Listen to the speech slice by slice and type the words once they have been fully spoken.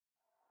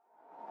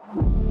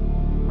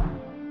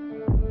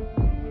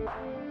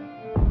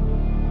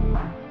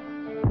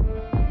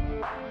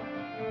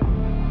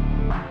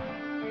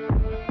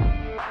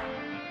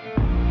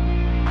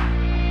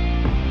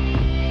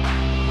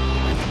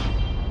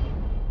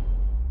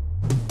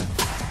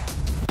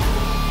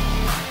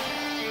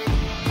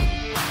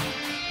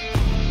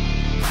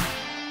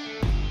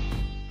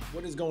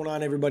going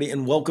on, everybody?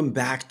 And welcome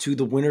back to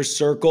the Winner's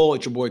Circle.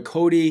 It's your boy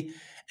Cody,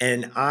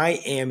 and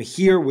I am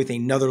here with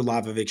another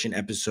live eviction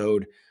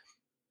episode.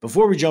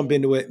 Before we jump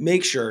into it,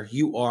 make sure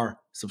you are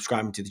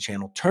subscribing to the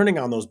channel, turning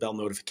on those bell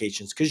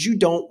notifications because you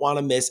don't want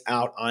to miss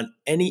out on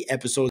any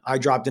episode. I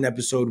dropped an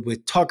episode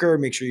with Tucker.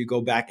 Make sure you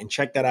go back and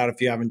check that out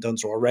if you haven't done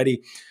so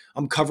already.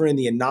 I'm covering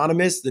The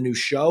Anonymous, the new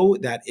show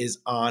that is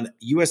on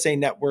USA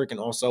Network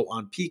and also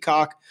on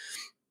Peacock.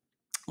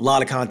 A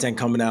lot of content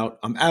coming out.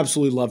 I'm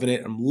absolutely loving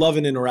it. I'm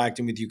loving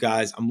interacting with you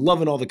guys. I'm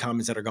loving all the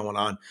comments that are going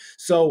on.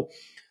 So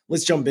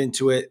let's jump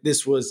into it.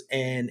 This was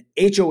an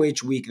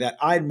HOH week that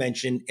I'd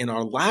mentioned in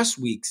our last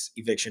week's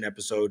eviction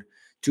episode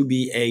to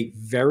be a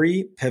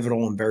very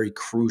pivotal and very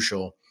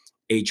crucial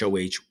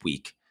HOH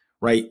week,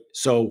 right?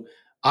 So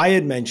I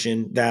had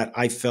mentioned that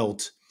I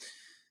felt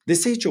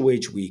this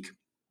HOH week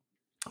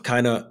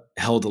kind of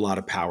held a lot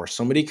of power.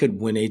 Somebody could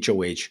win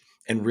HOH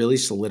and really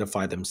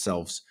solidify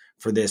themselves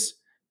for this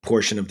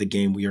portion of the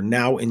game. We are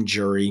now in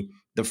jury.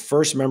 The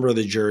first member of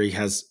the jury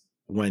has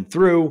went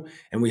through,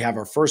 and we have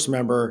our first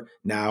member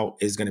now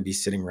is going to be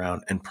sitting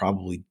around and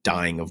probably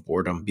dying of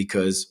boredom,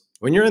 because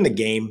when you're in the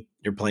game,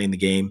 you're playing the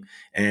game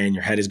and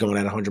your head is going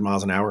at 100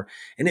 miles an hour.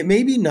 And it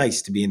may be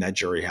nice to be in that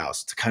jury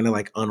house to kind of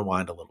like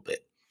unwind a little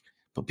bit,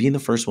 but being the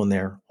first one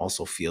there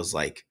also feels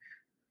like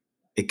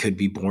it could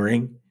be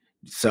boring.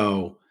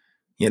 So,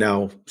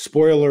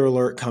 spoiler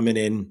alert coming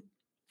in,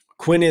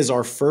 Quinn is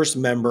our first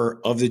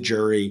member of the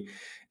jury.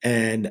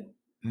 And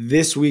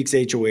this week's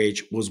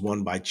HOH was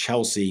won by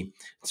Chelsie.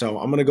 So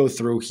I'm going to go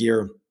through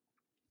here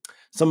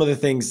some of the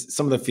things,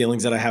 some of the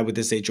feelings that I had with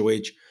this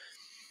HOH.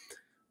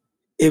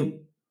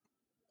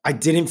 I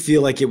didn't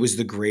feel like it was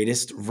the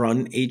greatest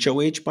run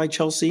HOH by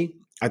Chelsie.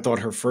 I thought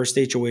her first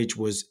HOH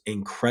was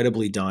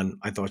incredibly done.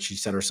 I thought she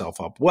set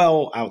herself up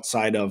well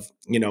outside of,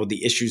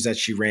 the issues that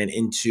she ran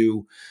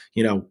into,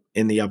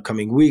 in the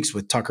upcoming weeks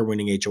with Tucker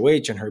winning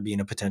HOH and her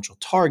being a potential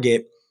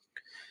target.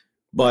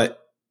 But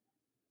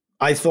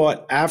I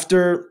thought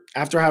after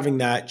having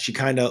that, she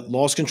kind of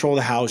lost control of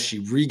the house. She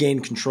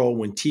regained control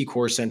when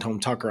T-Core sent home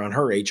Tucker on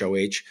her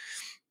HOH.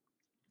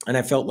 And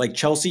I felt like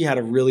Chelsie had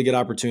a really good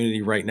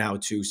opportunity right now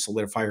to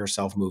solidify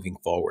herself moving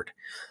forward.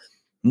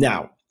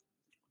 Now,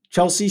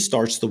 Chelsie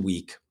starts the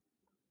week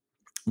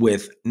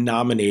with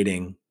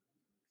nominating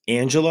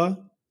Angela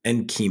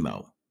and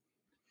Chemo.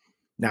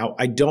 Now,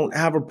 I don't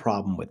have a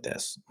problem with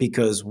this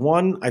because,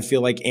 one, I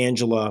feel like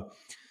Angela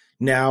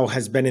now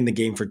has been in the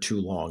game for too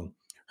long.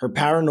 Her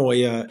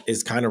paranoia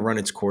is kind of run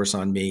its course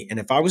on me. And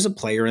if I was a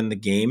player in the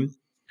game,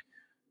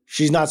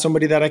 she's not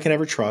somebody that I can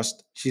ever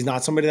trust. She's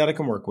not somebody that I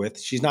can work with.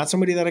 She's not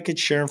somebody that I could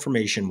share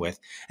information with.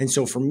 And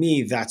so for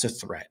me, that's a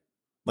threat.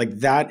 Like,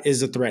 that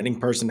is a threatening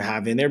person to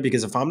have in there,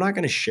 because if I'm not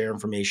going to share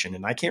information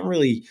and I can't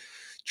really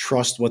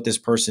trust what this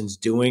person's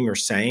doing or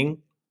saying,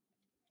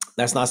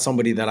 that's not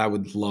somebody that I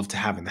would love to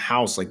have in the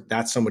house. Like,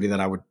 that's somebody that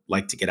I would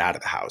like to get out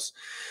of the house.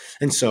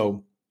 And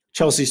so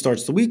Chelsie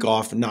starts the week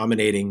off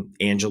nominating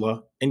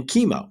Angela and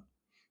Chemo.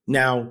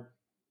 Now,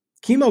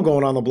 Chemo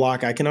going on the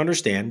block, I can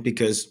understand,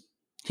 because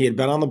he had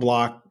been on the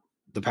block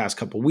the past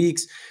couple of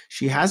weeks.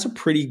 She has a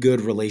pretty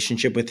good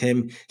relationship with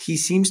him. He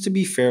seems to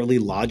be fairly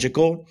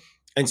logical.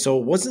 And so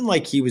it wasn't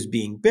like he was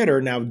being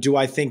bitter. Now, do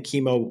I think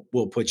Chemo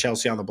will put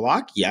Chelsie on the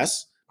block?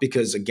 Yes,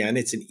 because again,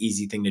 it's an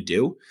easy thing to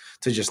do,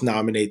 to just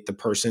nominate the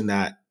person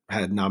that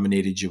had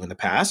nominated you in the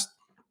past.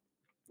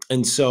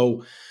 And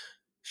so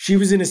she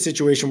was in a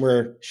situation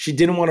where she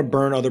didn't want to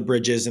burn other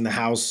bridges in the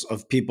house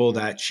of people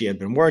that she had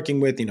been working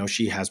with.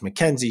 She has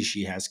Mackenzie,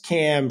 she has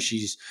Cam,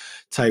 she's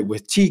tight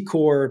with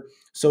T-Core.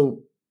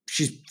 So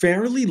she's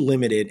fairly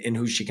limited in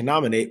who she can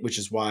nominate, which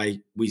is why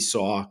we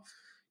saw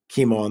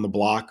Chemo on the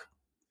block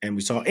and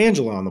we saw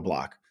Angela on the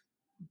block.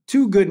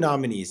 Two good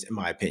nominees, in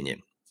my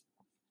opinion.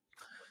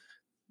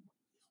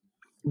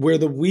 Where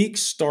the week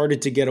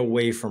started to get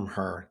away from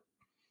her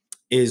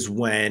is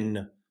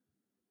when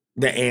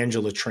the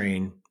Angela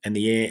train and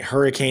the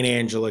Hurricane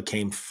Angela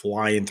came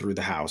flying through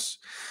the house.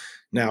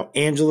 Now,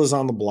 Angela's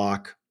on the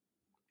block.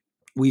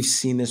 We've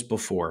seen this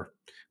before.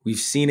 We've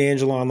seen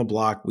Angela on the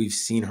block. We've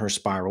seen her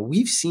spiral.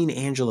 We've seen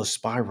Angela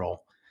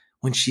spiral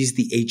when she's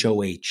the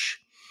HOH.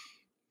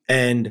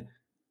 And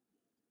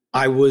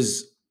I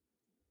was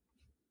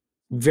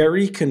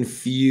very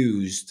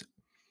confused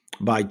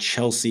by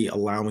Chelsie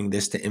allowing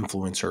this to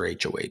influence her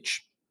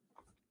HOH.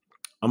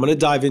 I'm going to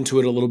dive into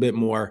it a little bit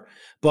more,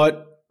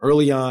 but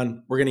early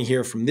on, we're going to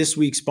hear from this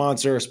week's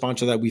sponsor, a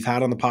sponsor that we've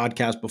had on the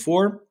podcast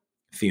before,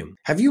 Fume.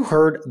 Have you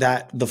heard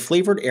that the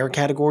flavored air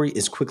category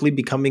is quickly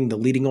becoming the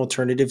leading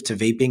alternative to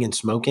vaping and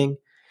smoking?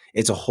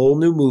 It's a whole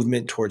new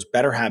movement towards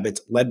better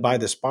habits led by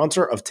the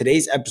sponsor of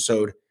today's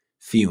episode,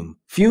 Fume.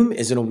 Fume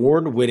is an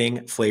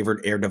award-winning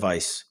flavored air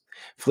device.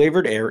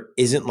 Flavored air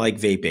isn't like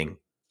vaping.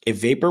 If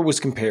vapor was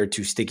compared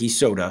to sticky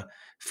soda,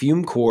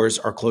 Fume cores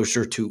are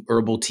closer to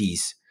herbal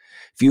teas.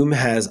 Fume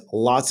has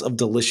lots of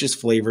delicious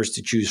flavors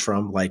to choose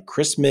from, like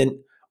crisp mint,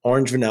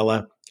 orange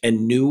vanilla,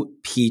 and new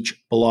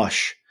peach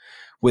blush.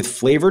 With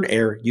flavored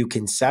air, you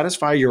can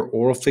satisfy your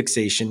oral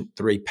fixation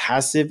through a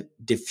passive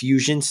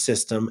diffusion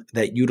system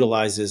that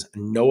utilizes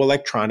no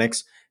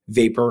electronics,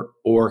 vapor,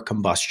 or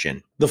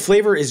combustion. The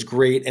flavor is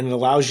great and it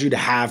allows you to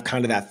have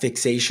kind of that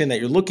fixation that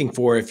you're looking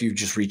for. If you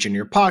just reach in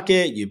your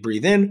pocket, you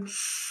breathe in,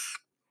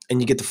 and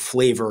you get the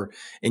flavor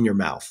in your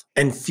mouth.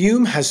 And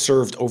Fume has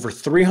served over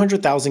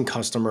 300,000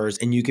 customers,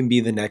 and you can be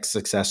the next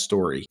success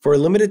story. For a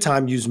limited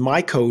time, use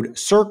my code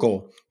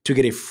CIRCLE to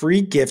get a free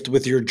gift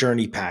with your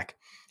journey pack.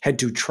 Head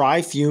to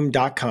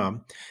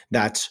tryfume.com.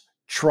 That's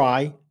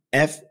tryfum.com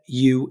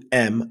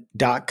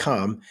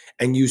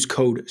and use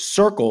code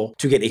CIRCLE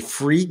to get a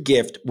free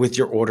gift with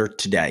your order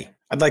today.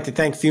 I'd like to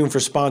thank Fume for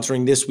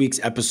sponsoring this week's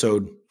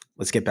episode.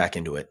 Let's get back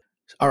into it.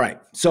 All right,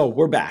 so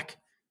we're back.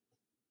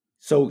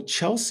 So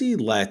Chelsie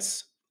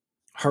lets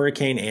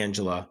Hurricane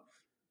Angela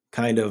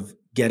kind of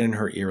get in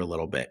her ear a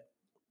little bit,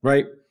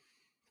 right?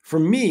 For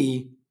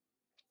me,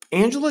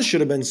 Angela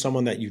should have been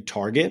someone that you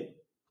target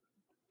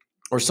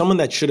or someone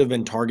that should have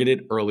been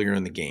targeted earlier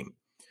in the game.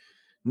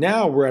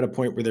 Now we're at a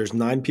point where there's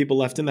 9 people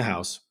left in the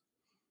house.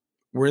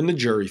 We're in the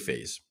jury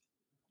phase.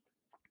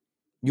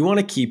 You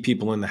want to keep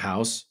people in the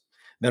house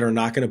that are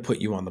not going to put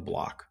you on the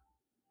block.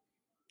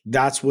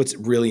 That's what's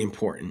really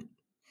important.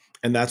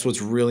 And that's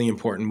what's really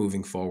important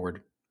moving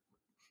forward.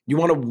 You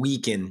want to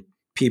weaken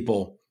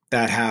people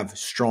that have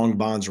strong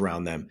bonds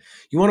around them.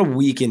 You want to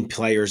weaken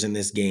players in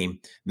this game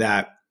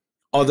that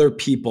other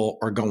people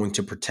are going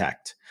to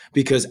protect.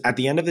 Because at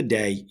the end of the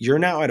day, you're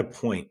now at a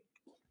point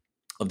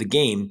of the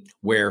game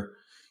where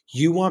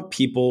you want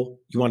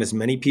as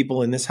many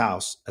people in this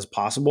house as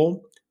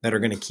possible that are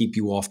going to keep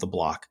you off the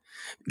block.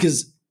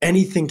 Because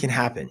anything can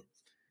happen.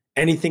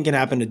 Anything can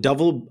happen. A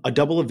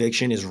double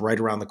eviction is right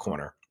around the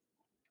corner.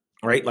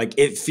 Right? Like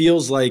it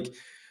feels like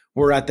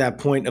we're at that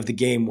point of the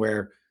game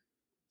where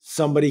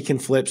somebody can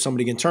flip,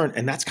 somebody can turn.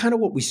 And that's kind of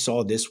what we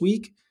saw this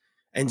week.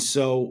 And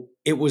so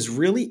it was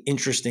really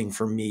interesting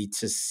for me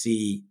to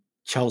see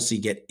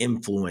Chelsie get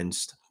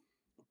influenced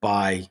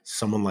by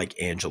someone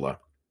like Angela.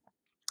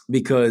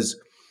 Because,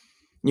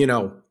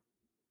 Chemo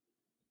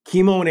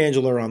and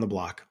Angela are on the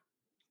block.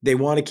 They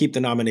want to keep the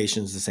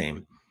nominations the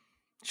same.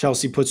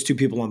 Chelsie puts 2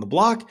 people on the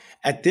block.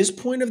 At this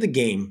point of the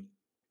game,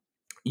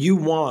 you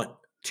want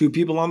 2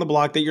 people on the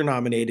block that you're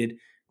nominating,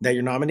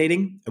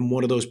 and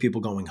one of those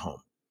people going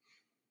home.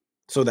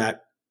 So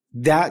that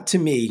to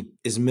me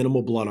is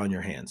minimal blood on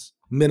your hands.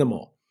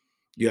 Minimal.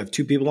 You have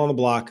 2 people on the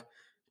block,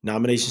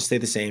 nominations stay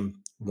the same,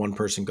 one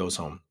person goes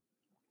home.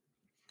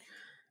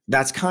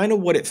 That's kind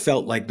of what it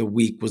felt like the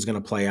week was going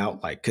to play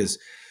out like, because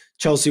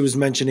Chelsie was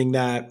mentioning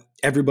that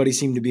everybody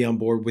seemed to be on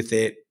board with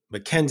it.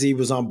 Mackenzie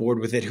was on board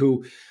with it,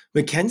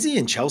 Mackenzie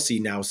and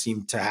Chelsie now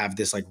seem to have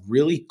this like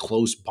really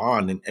close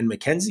bond. And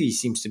Mackenzie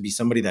seems to be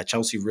somebody that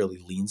Chelsie really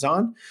leans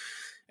on.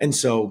 And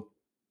so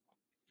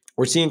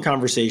we're seeing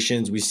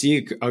conversations. We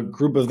see a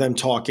group of them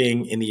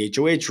talking in the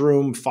HOH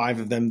room, 5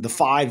 of them, the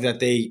 5 that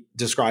they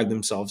describe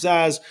themselves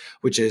as,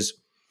 which is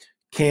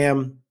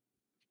Cam,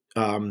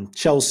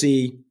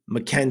 Chelsie,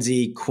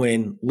 Mackenzie,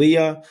 Quinn,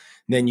 Leah.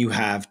 Then you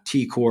have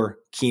T-Core,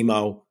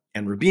 Chemo,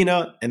 and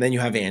Rubina. And then you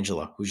have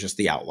Angela, who's just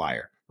the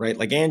outlier. Right?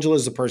 Like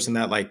Angela's the person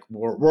that like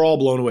we're all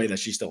blown away that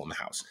she's still in the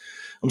house.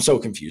 I'm so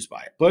confused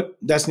by it, but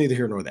that's neither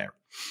here nor there.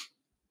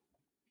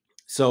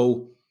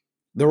 So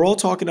they're all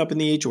talking up in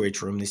the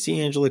HOH room. They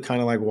see Angela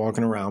kind of like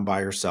walking around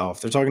by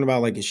herself. They're talking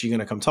about like, is she going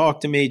to come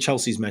talk to me?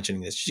 Chelsea's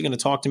mentioning this. She's going to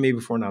talk to me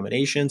before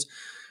nominations.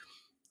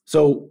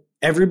 So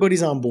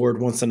everybody's on board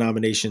once the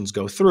nominations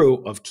go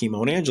through of Chemo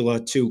and Angela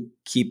to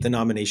keep the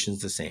nominations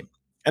the same.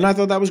 And I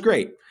thought that was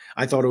great.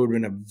 I thought it would have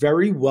been a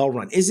very well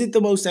run. Is it the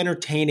most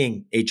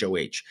entertaining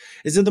HOH?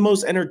 Is it the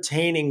most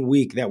entertaining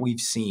week that we've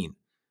seen?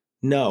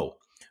 No.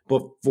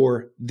 But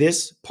for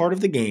this part of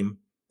the game,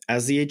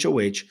 as the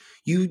HOH,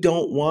 you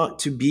don't want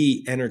to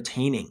be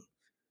entertaining.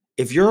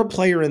 If you're a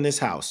player in this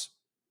house,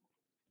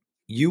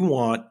 you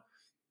want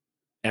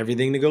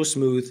everything to go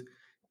smooth,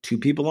 2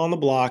 people on the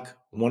block,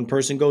 1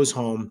 person goes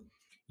home.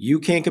 You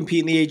can't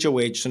compete in the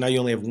HOH, so now you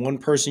only have 1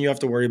 person you have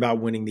to worry about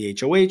winning the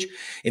HOH.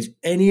 If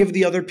any of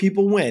the other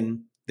people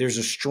win, there's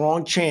a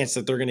strong chance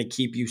that they're going to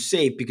keep you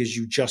safe because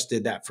you just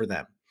did that for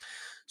them.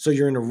 So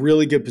you're in a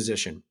really good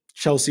position.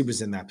 Chelsie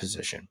was in that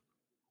position,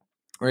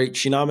 right?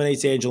 She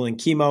nominates Angela and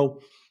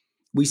Chemo.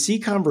 We see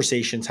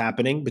conversations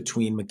happening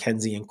between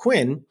Mackenzie and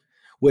Quinn,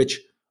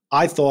 which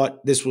I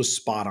thought this was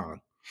spot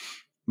on.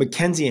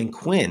 Mackenzie and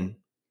Quinn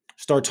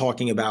start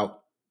talking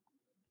about,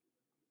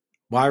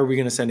 why are we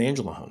going to send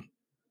Angela home?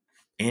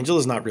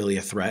 Angela's not really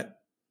a threat.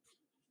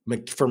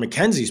 For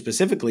Mackenzie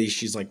specifically,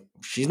 she's like,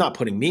 she's not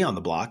putting me on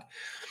the block.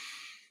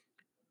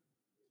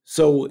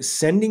 So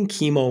sending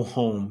Chemo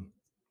home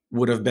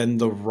would have been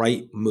the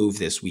right move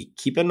this week.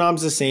 Keep the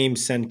noms the same,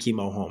 send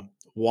Chemo home.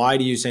 Why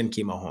do you send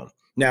Chemo home?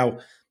 Now,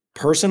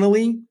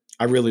 personally,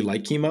 I really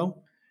like Chemo.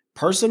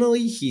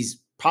 Personally,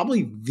 he's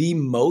probably the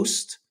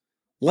most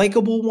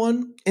likable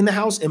one in the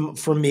house, and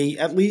for me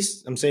at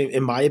least. I'm saying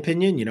in my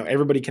opinion,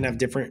 everybody can have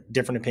different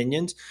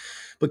opinions,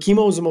 but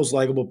Chemo is the most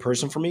likable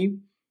person for me.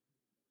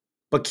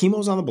 But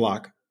Chemo's on the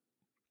block.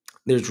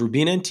 There's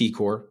Rubina and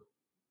T-Core.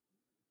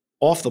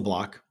 off the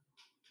block,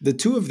 the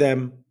two of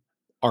them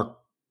are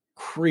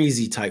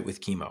crazy tight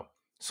with Chemo.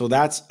 So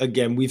that's,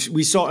 again, we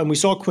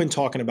saw Quinn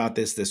talking about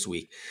this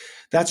week.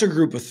 That's a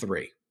group of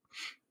three.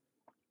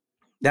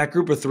 That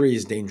group of three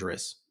is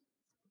dangerous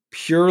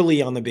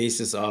purely on the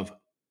basis of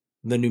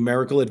the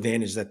numerical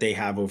advantage that they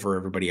have over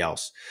everybody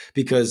else.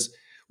 Because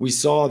we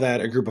saw that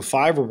a group of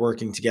five were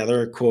working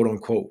together, quote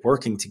unquote,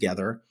 working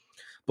together.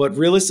 But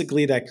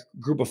realistically, that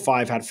group of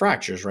five had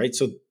fractures, right?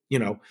 So,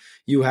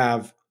 you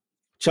have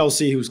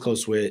Chelsie, who's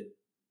close with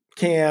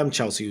Cam,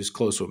 Chelsie, who's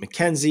close with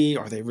Mackenzie.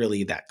 Are they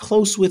really that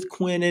close with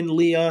Quinn and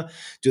Leah?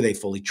 Do they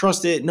fully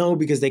trust it? No,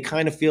 because they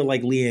kind of feel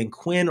like Leah and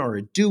Quinn are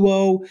a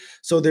duo.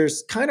 So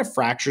there's kind of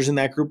fractures in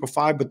that group of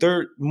five, but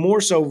they're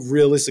more so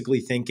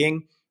realistically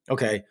thinking,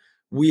 okay,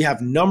 we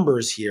have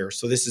numbers here,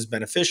 so this is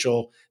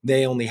beneficial.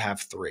 They only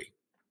have three.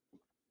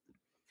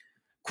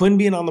 Quinn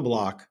being on the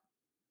block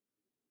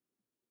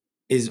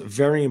is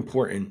very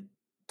important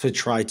to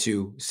try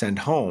to send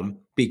home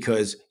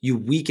because you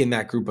weaken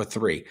that group of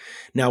three.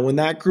 Now, when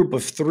that group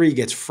of three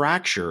gets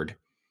fractured,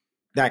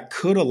 that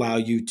could allow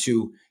you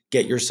to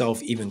get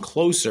yourself even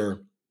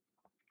closer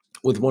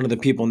with one of the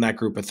people in that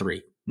group of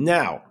three.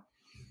 Now,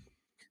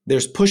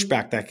 there's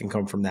pushback that can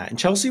come from that. And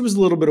Chelsie was a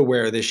little bit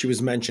aware of this. She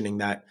was mentioning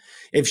that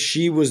if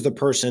she was the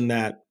person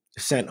that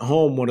sent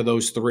home one of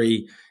those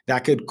three,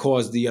 that could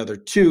cause the other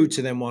two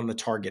to then want to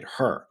target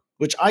her,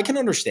 which I can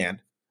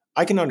understand.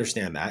 I can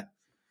understand that.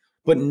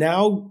 But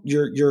now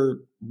you're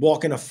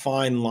walking a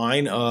fine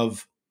line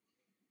of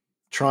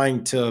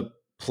trying to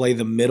play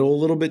the middle a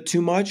little bit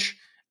too much,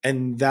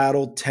 and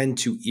that'll tend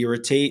to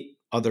irritate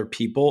other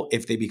people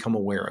if they become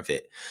aware of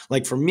it.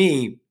 Like for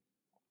me,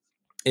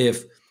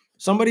 if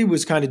somebody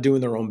was kind of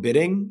doing their own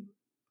bidding,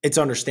 it's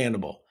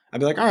understandable. I'd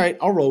be like, all right,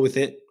 I'll roll with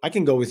it. I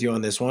can go with you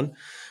on this one.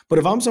 But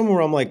if I'm somewhere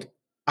where I'm like,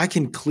 I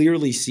can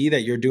clearly see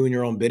that you're doing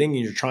your own bidding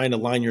and you're trying to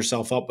line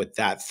yourself up with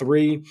that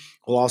three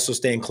while also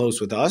staying close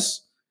with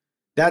us,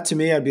 that to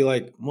me, I'd be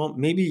like, well,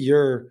 maybe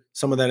you're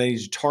someone that I need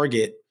to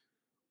target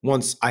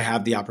once I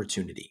have the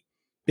opportunity.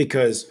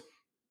 Because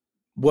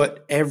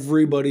what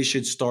everybody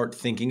should start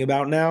thinking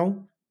about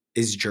now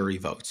is jury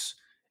votes.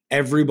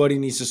 Everybody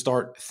needs to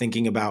start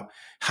thinking about,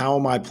 how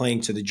am I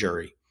playing to the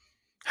jury?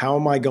 How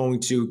am I going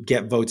to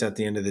get votes at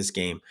the end of this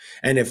game?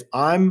 And if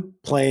I'm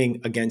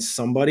playing against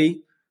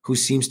somebody who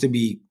seems to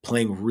be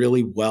playing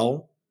really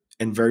well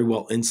and very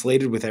well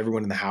insulated with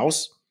everyone in the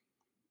house,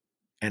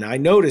 and I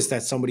notice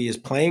that somebody is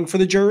playing for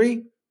the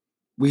jury,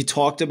 we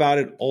talked about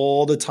it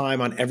all the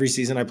time on every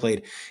season I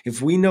played.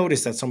 If we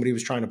noticed that somebody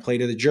was trying to play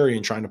to the jury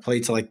and trying to play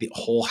to like the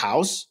whole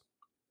house,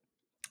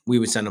 we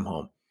would send them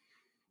home.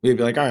 We'd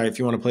be like, all right, if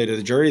you want to play to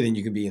the jury, then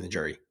you can be in the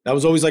jury. That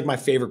was always like my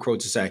favorite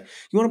quote to say.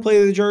 You want to play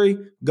to the jury?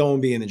 Go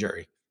and be in the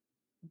jury.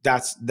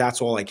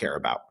 That's all I care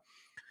about.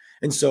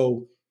 And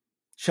so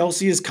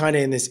Chelsie is kind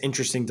of in this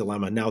interesting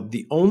dilemma. Now,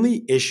 the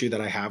only issue that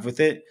I have with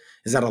it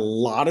is that a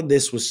lot of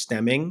this was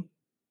stemming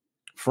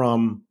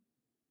from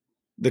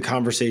the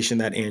conversation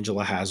that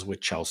Angela has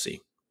with Chelsie.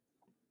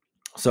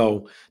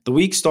 So the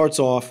week starts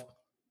off,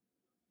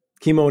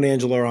 Chemo and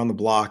Angela are on the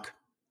block.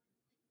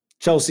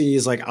 Chelsie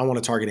is like, I want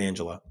to target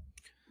Angela.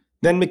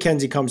 Then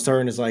Mackenzie comes to her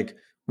and is like,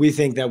 we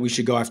think that we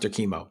should go after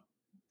Chemo.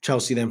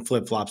 Chelsie then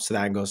flip-flops to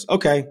that and goes,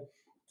 okay,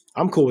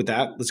 I'm cool with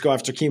that. Let's go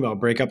after Chemo,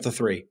 break up the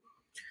three.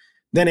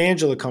 Then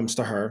Angela comes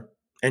to her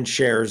and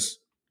shares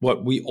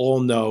what we all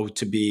know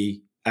to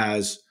be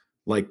as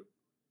like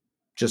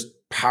just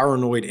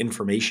paranoid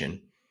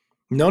information.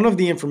 None of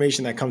the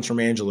information that comes from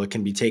Angela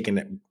can be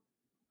taken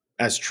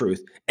as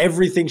truth.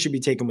 Everything should be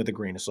taken with a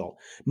grain of salt.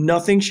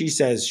 Nothing she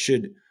says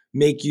should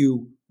make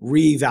you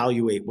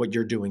reevaluate what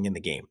you're doing in the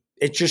game.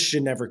 It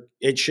should never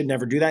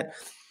do that.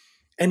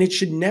 And it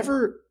should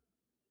never,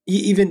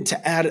 even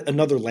to add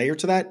another layer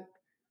to that,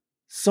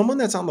 someone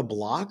that's on the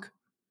block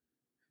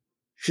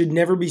should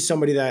never be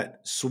somebody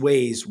that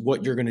sways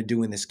what you're going to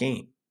do in this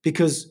game,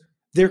 because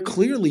they're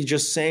clearly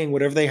just saying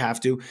whatever they have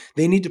to.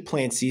 They need to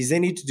plant seeds. They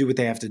need to do what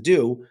they have to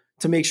do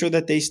to make sure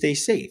that they stay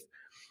safe.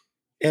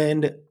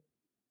 And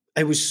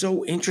it was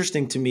so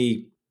interesting to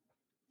me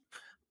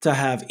to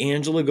have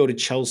Angela go to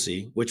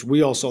Chelsie, which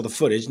we all saw the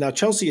footage. Now,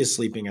 Chelsie is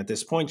sleeping at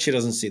this point. She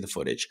doesn't see the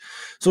footage.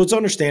 So it's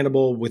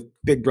understandable with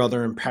Big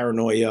Brother and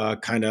paranoia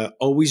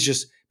paranoia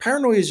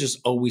is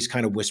just always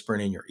kind of whispering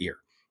in your ear.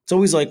 It's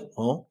always like,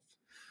 well,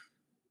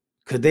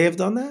 could they have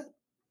done that?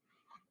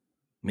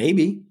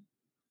 Maybe.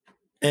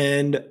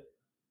 And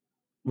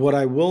what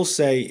I will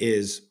say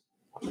is,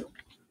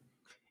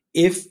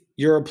 if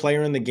you're a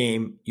player in the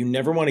game, you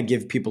never want to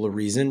give people a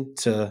reason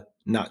to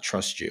not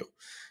trust you.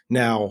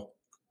 Now,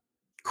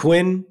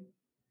 Quinn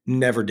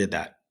never did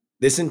that.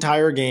 This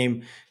entire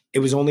game, it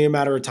was only a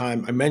matter of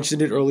time. I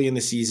mentioned it early in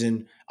the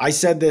season. I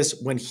said this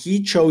when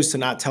he chose to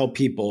not tell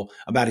people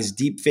about his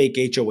deep fake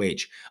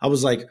HOH. I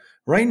was like,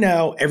 right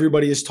now,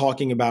 everybody is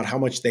talking about how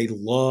much they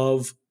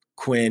love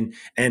Quinn,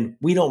 and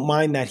we don't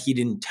mind that he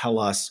didn't tell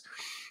us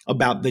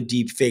about the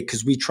deep fake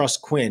because we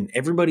trust Quinn.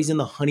 Everybody's in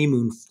the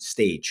honeymoon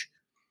stage.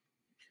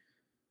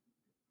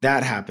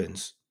 That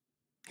happens.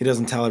 He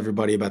doesn't tell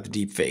everybody about the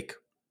deep fake.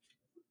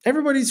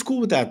 Everybody's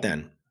cool with that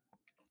then.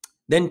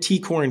 Then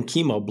T-Core and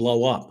Chemo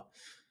blow up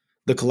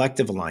the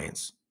collective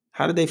alliance.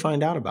 How did they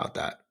find out about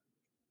that?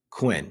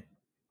 Quinn.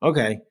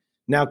 Okay.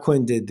 Now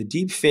Quinn did the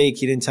deep fake.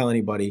 He didn't tell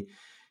anybody.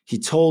 He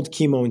told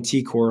Chemo and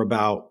T-Core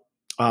about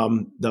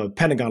the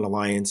Pentagon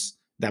alliance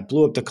that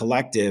blew up the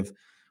collective.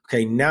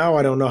 Okay, now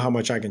I don't know how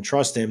much I can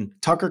trust him.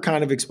 Tucker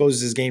kind of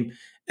exposes his game,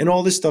 and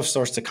all this stuff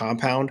starts to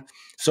compound.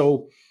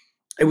 So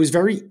it was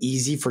very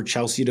easy for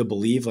Chelsie to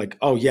believe, like,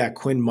 oh, yeah,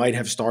 Quinn might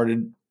have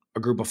started a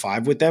group of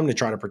 5 with them to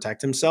try to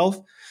protect himself.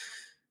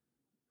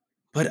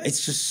 But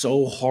it's just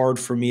so hard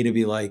for me to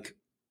be like,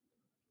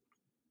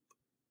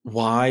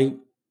 why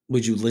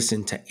would you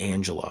listen to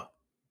Angela?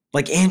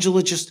 Like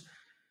Angela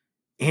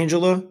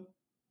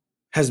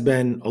has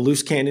been a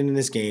loose cannon in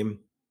this game.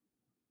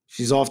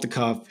 She's off the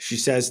cuff. She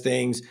says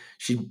things.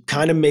 She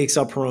kind of makes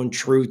up her own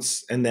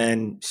truths and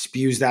then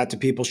spews that to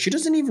people. She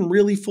doesn't even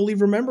really fully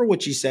remember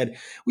what she said.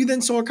 We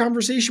then saw a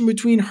conversation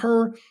between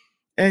her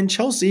and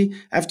Chelsie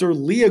after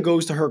Leah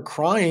goes to her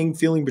crying,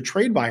 feeling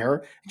betrayed by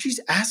her. And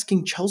she's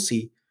asking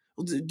Chelsie,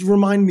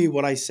 remind me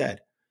what I said.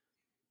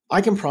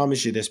 I can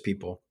promise you this,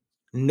 people.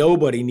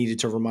 Nobody needed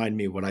to remind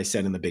me what I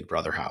said in the Big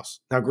Brother house.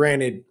 Now,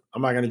 granted,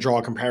 I'm not going to draw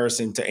a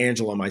comparison to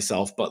Angela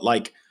myself, but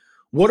like,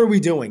 what are we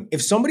doing?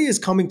 If somebody is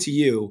coming to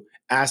you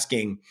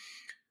asking,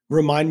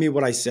 remind me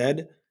what I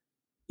said,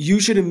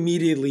 you should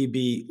immediately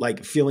be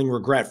like feeling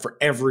regret for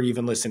ever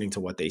even listening to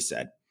what they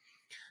said.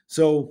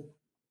 So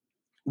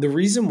the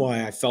reason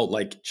why I felt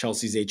like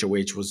Chelsea's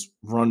HOH was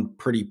run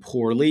pretty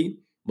poorly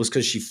was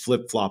because she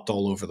flip-flopped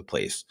all over the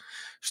place.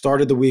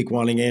 Started the week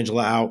wanting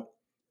Angela out,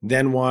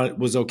 then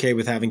was okay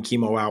with having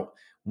Chemo out,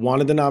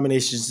 wanted the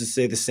nominations to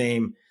stay the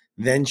same.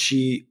 Then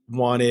she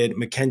wanted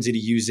Mackenzie to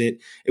use it.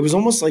 It was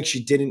almost like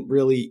she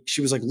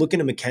was like looking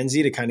to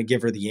Mackenzie to kind of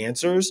give her the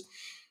answers.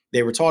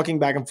 They were talking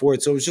back and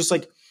forth. So it was just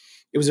like,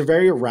 it was a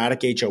very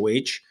erratic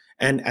HOH.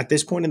 And at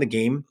this point in the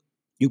game,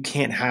 you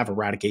can't have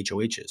erratic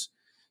HOHs.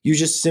 You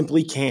just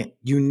simply can't.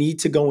 You need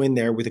to go in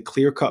there with a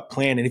clear-cut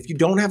plan. And if you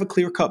don't have a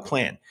clear-cut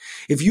plan,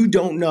 if you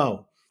don't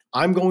know,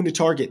 I'm going to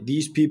target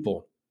these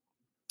people,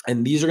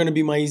 and these are going to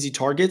be my easy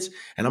targets,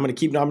 and I'm going to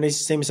keep nominations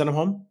the same and send them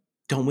home,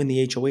 don't win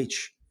the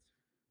HOH.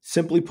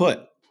 Simply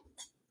put,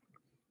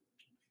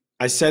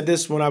 I said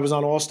this when I was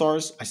on All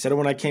Stars. I said it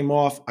when I came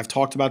off. I've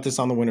talked about this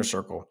on the Winner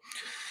Circle.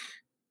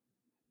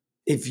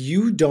 If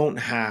you don't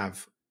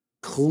have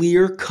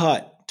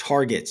clear-cut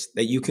targets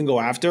that you can go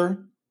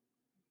after,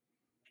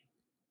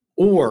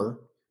 or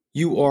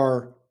you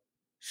are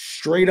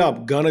straight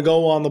up going to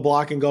go on the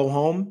block and go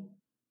home,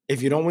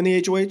 if you don't win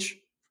the HOH,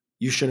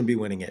 you shouldn't be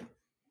winning it.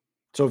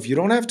 So if you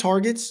don't have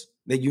targets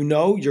that you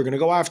know you're going to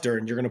go after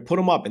and you're going to put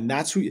them up, and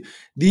that's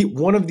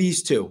one of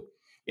these two.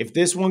 If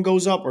this one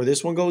goes up or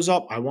this one goes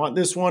up, I want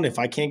this one. If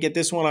I can't get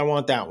this one, I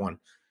want that one.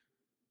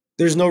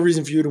 There's no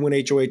reason for you to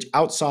win HOH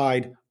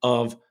outside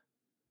of,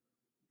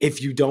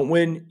 if you don't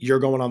win, you're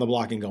going on the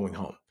block and going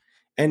home.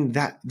 And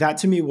that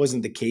to me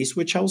wasn't the case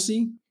with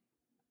Chelsie.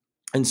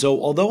 And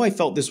so although I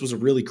felt this was a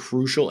really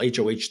crucial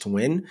HOH to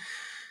win,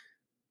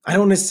 I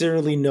don't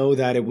necessarily know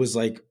that it was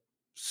like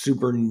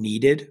super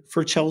needed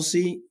for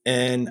Chelsie.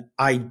 And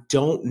I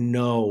don't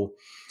know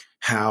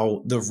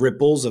how the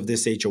ripples of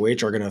this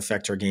HOH are going to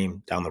affect her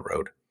game down the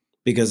road,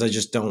 because I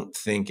just don't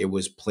think it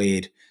was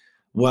played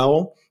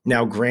well.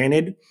 Now,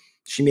 granted,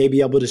 she may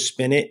be able to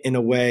spin it in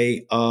a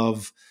way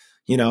of,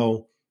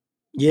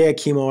 yeah,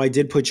 Chemo, I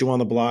did put you on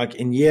the block,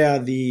 and yeah,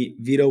 the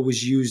veto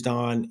was used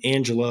on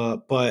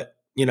Angela, but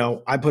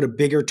I put a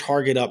bigger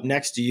target up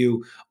next to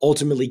you,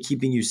 ultimately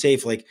keeping you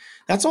safe. Like,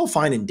 that's all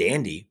fine and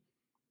dandy.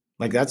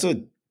 Like, it's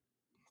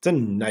a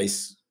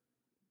nice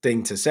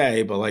thing to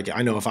say, but like,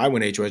 I know if I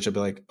win HOH, I'd be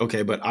like,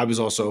 okay, but I was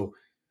also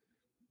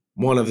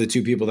one of the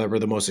two people that were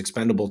the most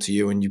expendable to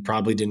you, and you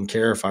probably didn't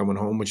care if I went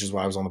home, which is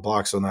why I was on the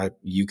block, so now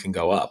you can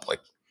go up.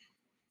 Like,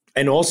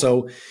 and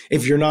also,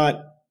 if you're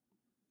not,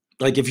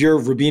 like, if you're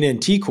Rubina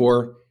and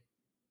T-Core,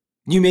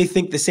 you may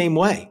think the same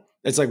way.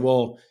 It's like,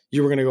 well,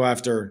 you were going to go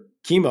after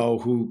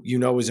Chemo, who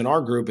is in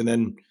our group, and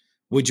then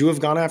would you have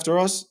gone after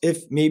us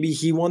if maybe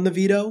he won the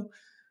veto?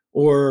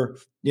 Or,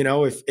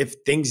 if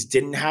things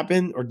didn't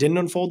happen or didn't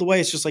unfold the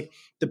way? It's just like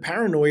the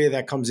paranoia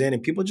that comes in,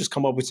 and people just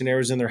come up with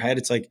scenarios in their head.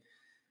 It's like,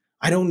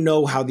 I don't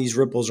know how these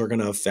ripples are going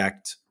to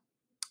affect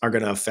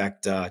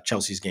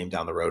Chelsea's game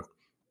down the road.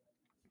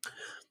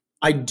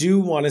 I do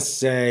want to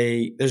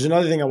say there's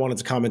another thing I wanted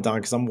to comment on,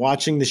 because I'm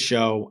watching the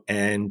show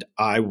and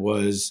I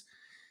was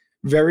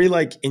very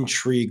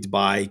intrigued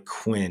by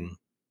Quinn,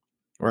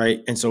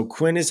 right? And so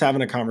Quinn is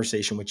having a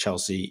conversation with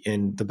Chelsie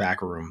in the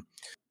back room.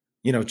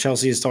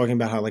 Chelsie is talking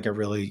about how I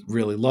really,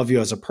 really love you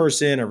as a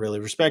person. I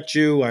really respect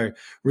you. I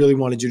really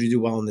wanted you to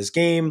do well in this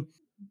game.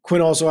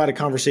 Quinn also had a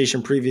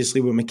conversation previously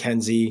with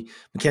Mackenzie.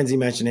 Mackenzie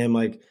mentioned him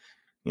I'm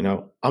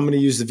going to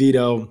use the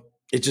veto.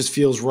 It just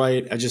feels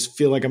right. I just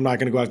feel like I'm not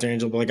going to go after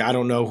Angela, but I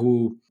don't know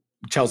who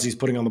Chelsea's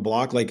putting on the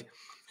block.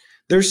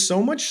 There's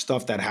so much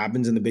stuff that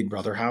happens in the Big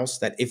Brother house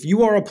that if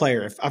you are a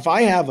player, if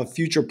I have a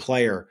future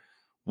player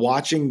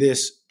watching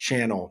this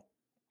channel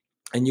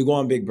and you go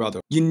on Big Brother,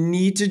 you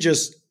need to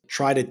just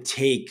try to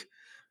take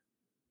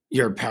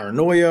your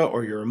paranoia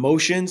or your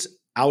emotions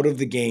out of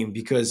the game,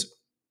 because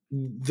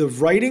the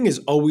writing is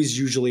always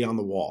usually on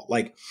the wall.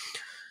 Like,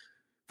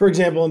 for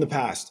example, in the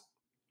past,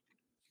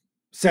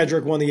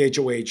 Cedric won the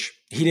HOH.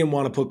 He didn't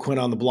want to put Quinn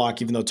on the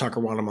block, even though Tucker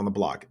wanted him on the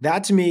block.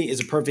 That to me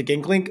is a perfect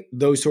inkling.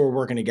 Those two are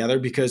working together,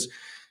 because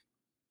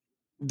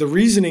the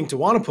reasoning to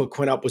want to put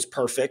Quinn up was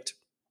perfect,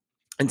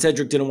 and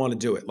Cedric didn't want to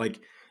do it.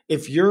 Like,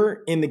 if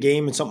you're in the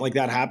game and something like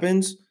that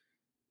happens,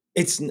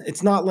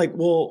 it's not like,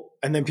 well,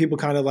 and then people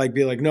kind of like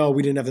be like, no,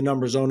 we didn't have the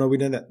numbers. Oh no, we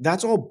didn't.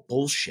 That's all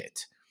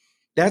bullshit.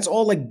 That's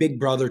all like Big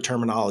Brother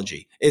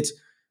terminology. It's,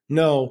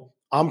 no,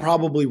 I'm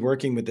probably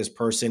working with this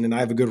person and I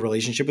have a good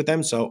relationship with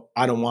them, so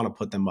I don't want to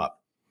put them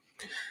up.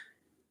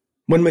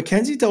 When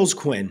Mackenzie tells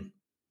Quinn,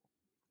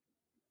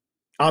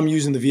 I'm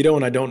using the veto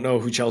and I don't know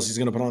who Chelsea's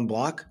going to put on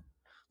block,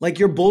 like,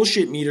 your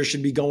bullshit meter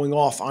should be going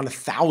off on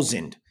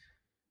 1,000.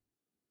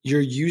 You're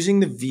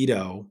using the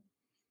veto.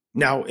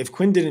 Now, if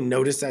Quinn didn't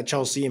notice that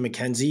Chelsie and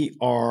Mackenzie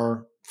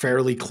are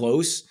fairly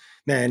close,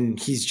 then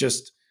he's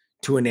just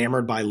too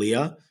enamored by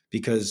Leah,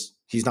 because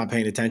he's not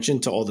paying attention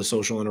to all the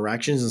social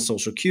interactions and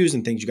social cues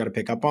and things you got to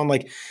pick up on.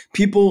 Like,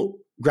 people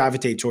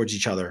gravitate towards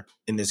each other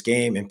in this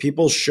game, and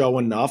people show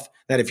enough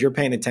that if you're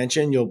paying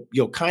attention,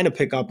 you'll kind of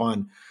pick up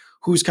on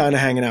who's kind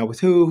of hanging out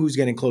with who's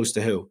getting close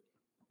to who.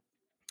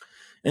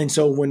 And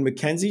so when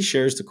Mackenzie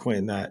shares to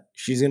Quinn that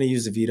she's going to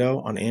use the veto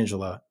on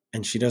Angela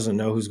and she doesn't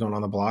know who's going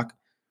on the block,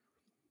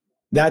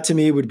 that to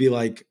me would be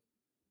like,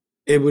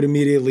 it would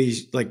immediately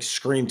like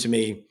scream to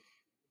me,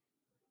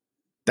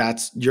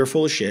 you're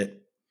full of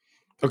shit.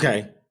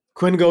 Okay.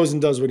 Quinn goes and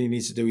does what he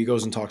needs to do. He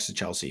goes and talks to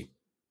Chelsie.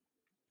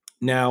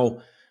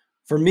 Now,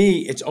 for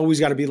me, it's always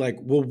got to be like,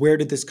 well, where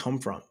did this come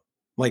from?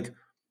 Like,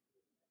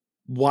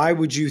 why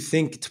would you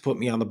think to put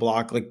me on the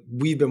block? Like,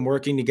 we've been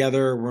working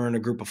together. We're in a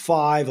group of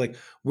 5. Like,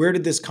 where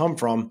did this come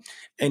from?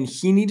 And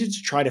he needed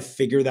to try to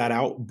figure that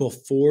out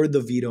before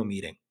the veto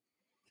meeting.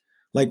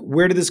 Like,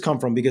 where did this come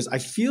from? Because I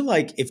feel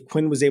like if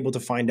Quinn was able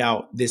to find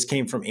out this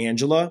came from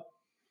Angela,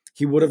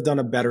 he would have done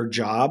a better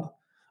job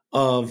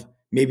of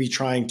maybe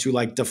trying to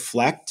like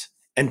deflect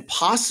and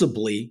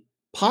possibly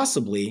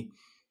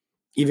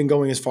even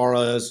going as far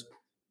as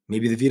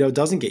maybe the veto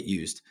doesn't get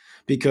used,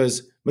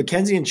 because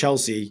Mackenzie and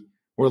Chelsie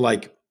were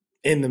like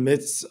in the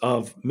midst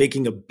of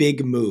making a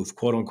big move,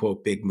 quote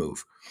unquote, big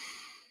move.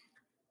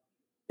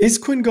 Is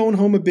Quinn going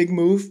home a big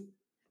move?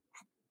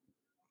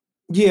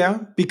 Yeah,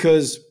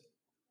 because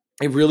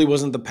it really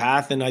wasn't the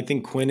path, and I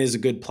think Quinn is a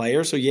good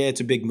player, so yeah,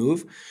 it's a big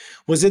move.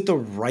 Was it the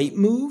right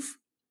move?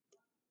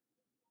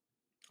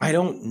 I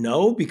don't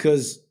know,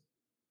 because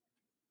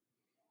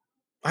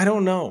I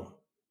don't know.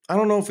 I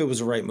don't know if it was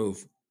the right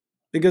move,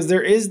 because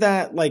there is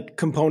that like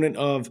component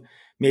of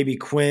maybe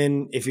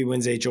Quinn, if he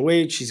wins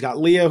HOH, he's got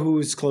Leah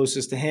who's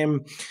closest to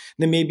him.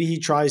 Then maybe he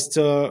tries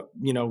to,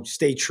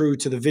 stay true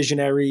to the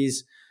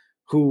visionaries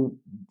who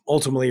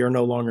ultimately are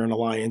no longer an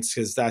alliance,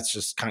 because that's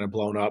just kind of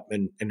blown up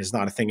and is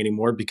not a thing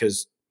anymore,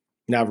 because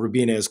now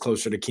Rubina is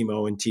closer to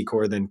Chemo and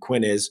T-Core than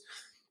Quinn is.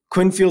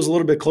 Quinn feels a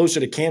little bit closer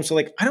to Cam. So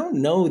like, I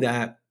don't know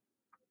that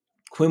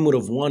Quinn would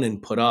have won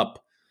and put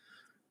up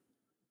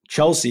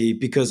Chelsie,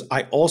 because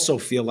I also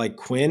feel like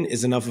Quinn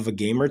is enough of a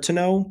gamer to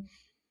know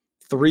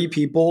 3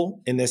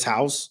 people in this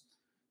house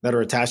that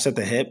are attached at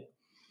the hip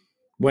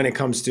when it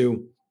comes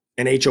to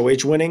an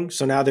HOH winning.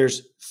 So now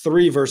there's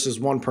 3 versus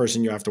 1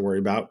 person you have to worry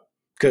about,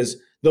 because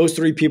those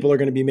 3 people are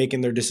going to be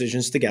making their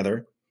decisions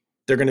together.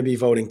 They're going to be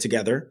voting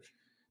together.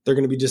 They're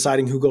going to be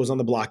deciding who goes on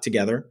the block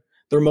together.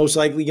 They're most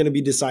likely going to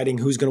be deciding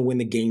who's going to win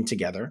the game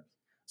together.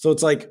 So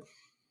it's like,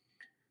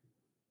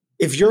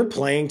 if you're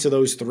playing to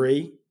those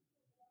 3,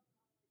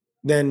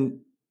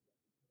 then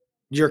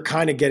you're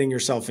kind of getting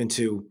yourself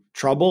into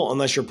trouble,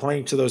 unless you're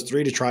playing to those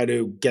 3 to try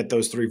to get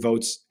those 3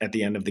 votes at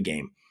the end of the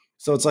game.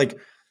 So it's like,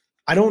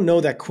 I don't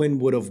know that Quinn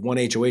would have won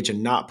HOH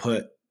and not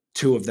put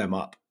 2 of them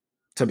up,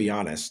 to be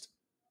honest,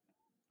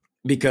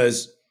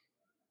 because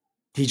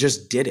he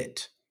just did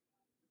it.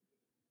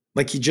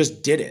 Like, he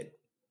just did it.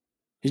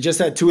 He just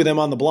had 2 of them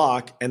on the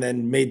block and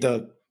then made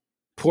the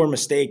poor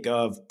mistake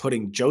of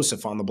putting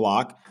Joseph on the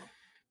block.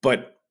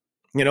 But,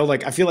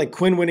 I feel like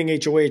Quinn winning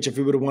HOH, if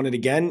he would have won it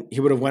again, he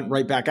would have went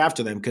right back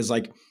after them, because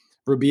like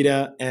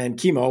Rubita and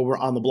Chemo were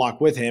on the block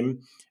with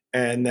him.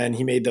 And then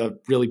he made the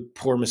really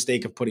poor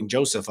mistake of putting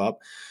Joseph up.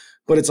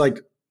 But it's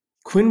like,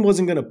 Quinn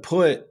wasn't going to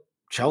put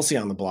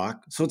Chelsie on the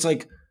block. So it's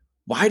like,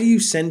 why do you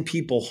send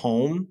people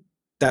home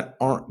that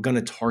aren't going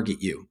to target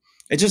you?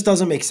 It just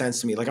doesn't make sense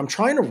to me. Like, I'm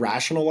trying to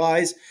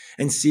rationalize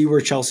and see where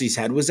Chelsea's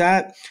head was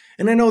at.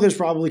 And I know there's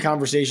probably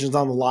conversations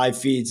on the live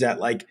feeds that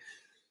like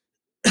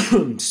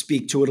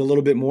speak to it a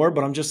little bit more,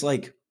 but I'm just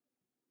like,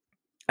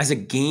 as a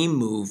game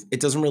move, it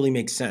doesn't really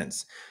make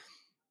sense.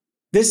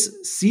 This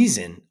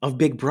season of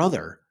Big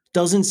Brother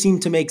doesn't seem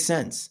to make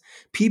sense.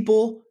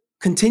 People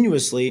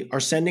continuously are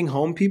sending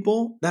home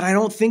people that I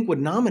don't think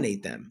would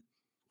nominate them.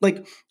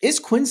 Like, is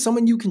Quinn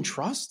someone you can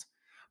trust?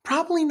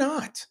 Probably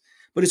not.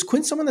 But is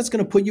Quinn someone that's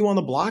going to put you on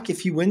the block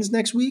if he wins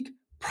next week?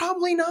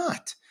 Probably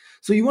not.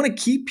 So you want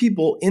to keep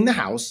people in the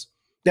house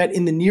that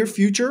in the near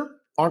future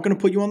aren't going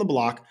to put you on the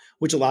block,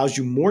 which allows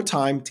you more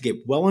time to get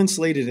well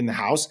insulated in the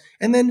house.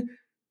 And then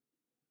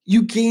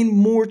you gain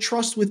more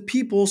trust with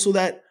people so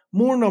that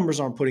more numbers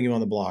aren't putting you on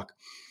the block.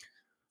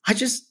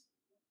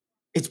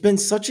 It's been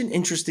such an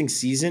interesting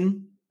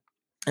season.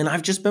 And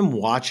I've just been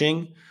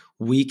watching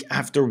week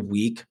after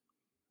week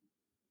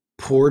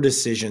poor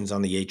decisions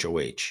on the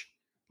HOH.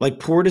 Like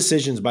poor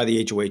decisions by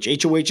the HOH.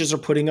 HOHs are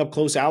putting up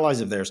close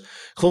allies of theirs.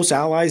 Close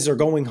allies are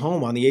going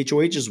home on the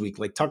HOH's week.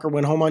 Like Tucker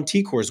went home on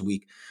T-Core's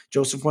week.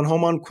 Joseph went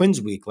home on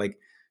Quinn's week. Like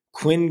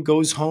Quinn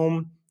goes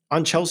home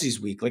on Chelsea's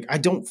week. Like I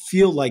don't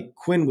feel like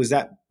Quinn was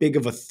that big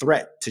of a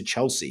threat to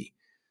Chelsie.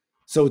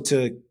 So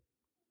to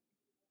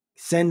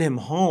send him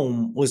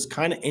home was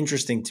kind of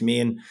interesting to me.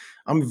 And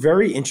I'm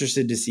very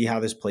interested to see how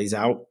this plays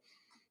out.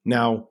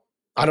 Now,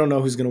 I don't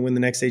know who's going to win the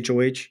next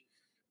HOH,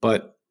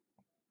 but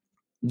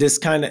this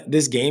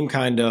game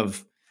kind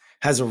of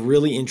has a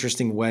really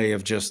interesting way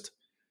of just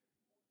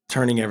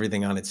turning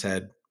everything on its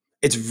head.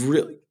 I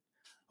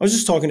was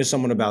just talking to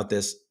someone about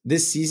this.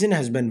 This season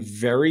has been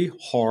very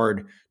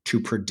hard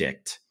to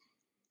predict.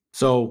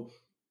 So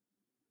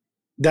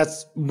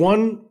that's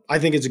one, I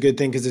think it's a good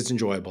thing because it's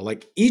enjoyable.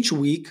 Like each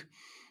week,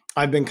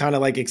 I've been kind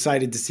of like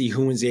excited to see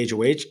who wins the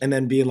HOH and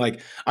then being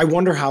like, I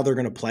wonder how they're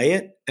going to play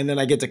it. And then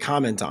I get to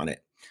comment on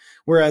it.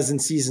 Whereas in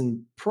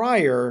seasons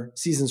prior,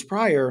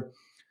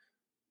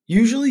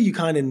 usually you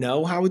kind of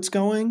know how it's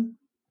going.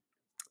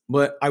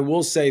 But I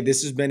will say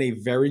this has been a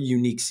very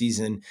unique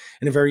season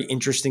and a very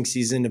interesting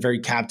season, a very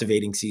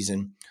captivating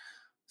season.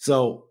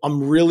 So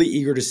I'm really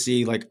eager to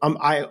see, like,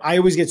 I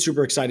always get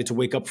super excited to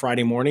wake up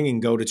Friday morning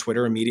and go to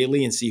Twitter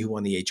immediately and see who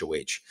won the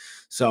HOH.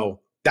 So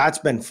that's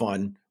been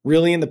fun.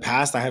 Really, in the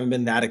past, I haven't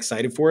been that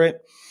excited for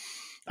it.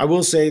 I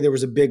will say there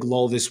was a big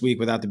lull this week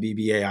without the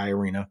BBAI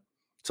arena.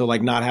 So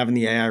like not having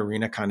the AI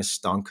arena kind of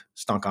stunk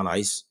on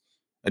ice.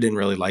 I didn't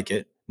really like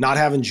it. Not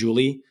having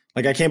Julie.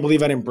 Like I can't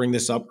believe I didn't bring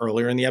this up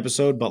earlier in the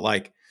episode, but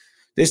like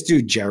this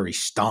dude, Jerry,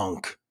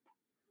 stunk.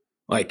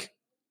 Like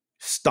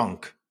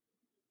stunk.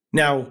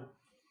 Now,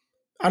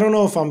 I don't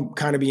know if I'm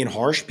kind of being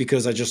harsh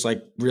because I just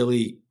like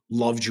really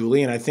love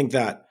Julie. And I think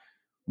that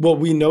what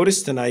we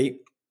noticed tonight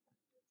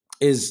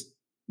is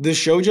the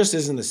show just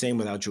isn't the same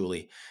without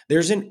Julie.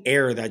 There's an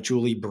air that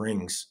Julie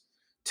brings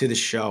to the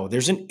show.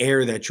 There's an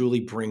air that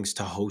Julie brings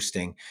to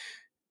hosting.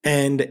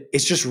 And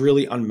it's just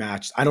really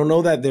unmatched. I don't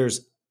know that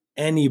there's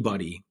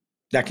anybody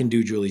that can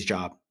do Julie's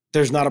job.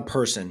 There's not a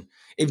person.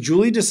 If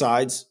Julie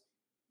decides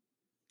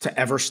to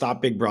ever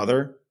stop Big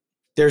Brother,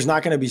 there's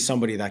not going to be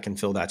somebody that can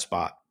fill that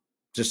spot.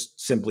 Just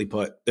simply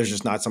put, there's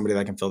just not somebody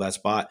that can fill that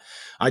spot.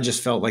 I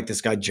just felt like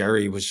this guy,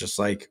 Jerry, was just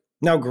like,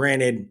 now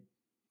granted,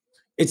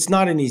 it's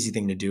not an easy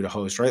thing to do to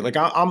host, right? Like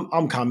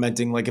I'm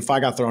commenting, like if I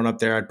got thrown up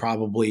there, I'd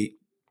probably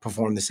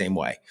perform the same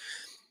way.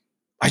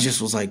 I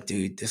just was like,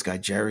 dude, this guy,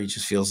 Jerry,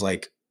 just feels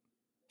like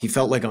he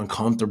felt like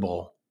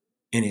uncomfortable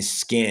in his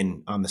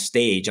skin on the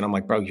stage. And I'm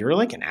like, bro, you're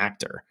like an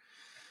actor.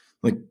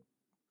 Like,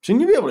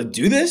 shouldn't you be able to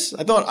do this?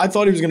 I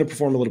thought he was going to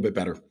perform a little bit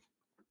better.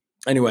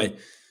 Anyway,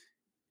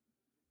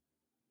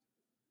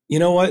 you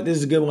know what? This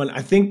is a good one.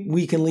 I think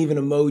we can leave an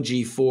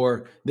emoji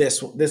for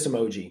this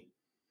emoji.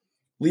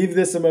 Leave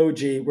this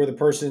emoji where the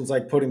person's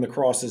like putting the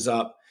crosses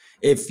up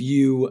if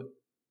you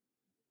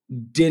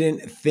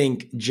didn't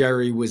think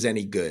Jerry was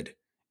any good.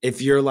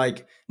 If you're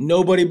like,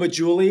 nobody but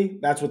Julie,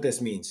 that's what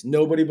this means.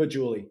 Nobody but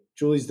Julie.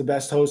 Julie's the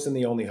best host and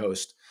the only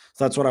host.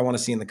 So that's what I want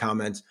to see in the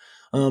comments.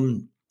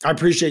 I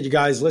appreciate you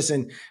guys.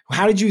 Listen,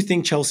 how did you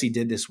think Chelsie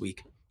did this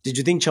week? Did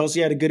you think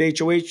Chelsie had a good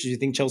HOH? Did you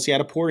think Chelsie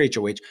had a poor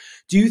HOH?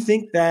 Do you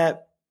think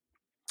that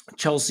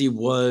Chelsie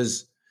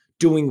was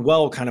doing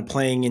well kind of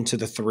playing into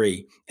the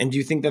 3? And do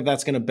you think that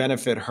that's going to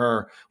benefit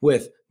her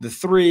with the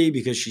 3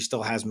 because she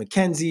still has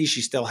Mackenzie,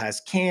 she still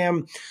has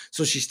Cam,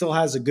 so she still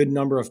has a good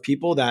number of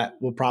people that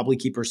will probably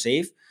keep her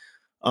safe?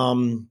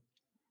 Or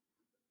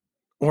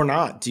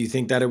not? Do you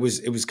think that it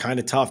was kind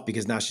of tough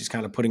because now she's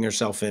kind of putting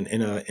herself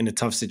in a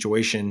tough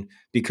situation?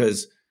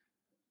 Because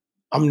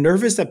I'm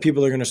nervous that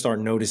people are going to start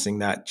noticing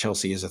that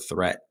Chelsie is a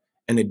threat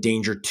and a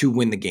danger to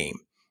win the game.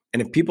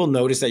 And if people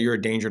notice that you're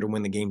a danger to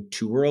win the game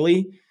too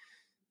early,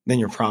 then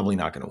you're probably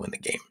not going to win the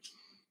game.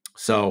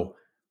 So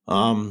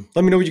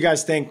let me know what you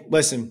guys think.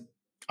 Listen,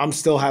 I'm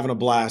still having a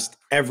blast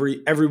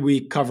every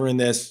week covering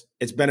this.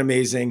 It's been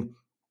amazing.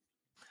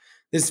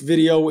 This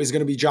video is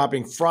going to be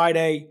dropping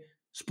Friday.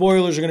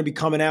 Spoilers are going to be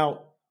coming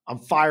out. I'm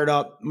fired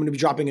up. I'm going to be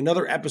dropping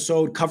another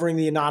episode covering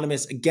the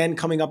Anonymous again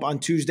coming up on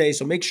Tuesday.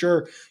 So make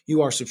sure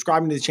you are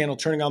subscribing to the channel,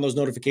 turning on those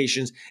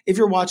notifications. If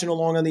you're watching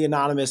along on the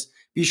Anonymous,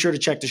 be sure to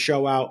check the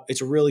show out.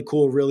 It's a really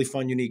cool, really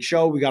fun, unique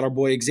show. We got our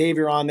boy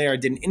Xavier on there. I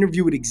did an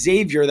interview with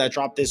Xavier that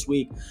dropped this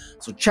week.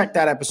 So check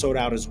that episode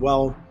out as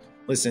well.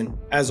 Listen,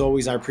 as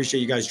always, I appreciate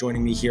you guys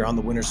joining me here on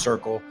the Winner's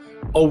Circle.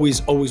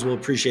 Always will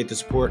appreciate the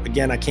support.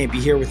 Again, I can't be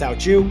here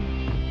without you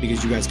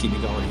because you guys keep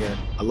me going here.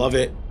 I love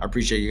it. I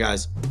appreciate you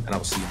guys, and I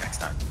will see you next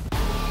time.